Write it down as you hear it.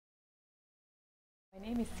My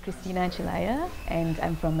name is Christina Chelliah and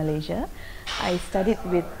I'm from Malaysia. I studied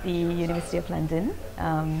with the University of London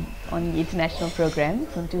on the international program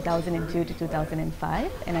from 2002 to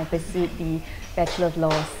 2005, and I pursued the Bachelor of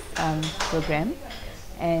Laws program.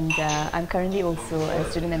 And I'm currently also a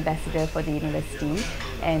student ambassador for the university,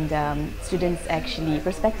 and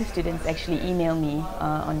prospective students actually email me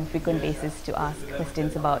on a frequent basis to ask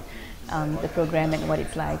questions about the program and what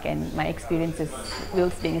it's like and my experiences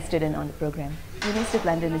whilst being a student on the program. University of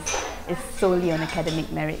London is solely on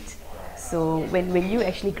academic merit. So when you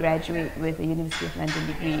actually graduate with a University of London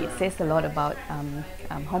degree, it says a lot about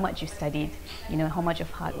how much you studied, how much of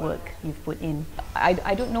hard work you've put in. I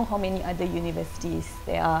don't know how many other universities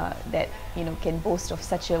there are that can boast of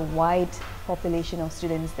such a wide population of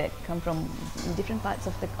students that come from different parts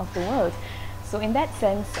of the world. So in that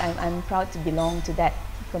sense, I'm proud to belong to that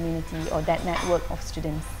community or that network of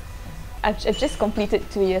students. I've just completed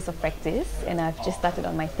 2 years of practice, and I've just started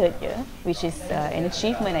on my 3rd year, which is an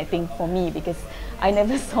achievement, I think, for me, because I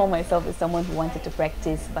never saw myself as someone who wanted to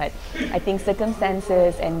practice, but I think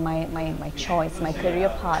circumstances and my choice, my career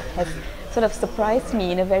path has sort of surprised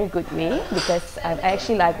me in a very good way, because I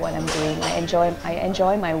actually like what I'm doing. I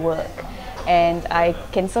enjoy my work, and I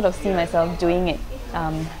can sort of see myself doing it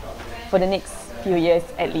for the next few years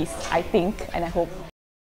at least, I think, and I hope.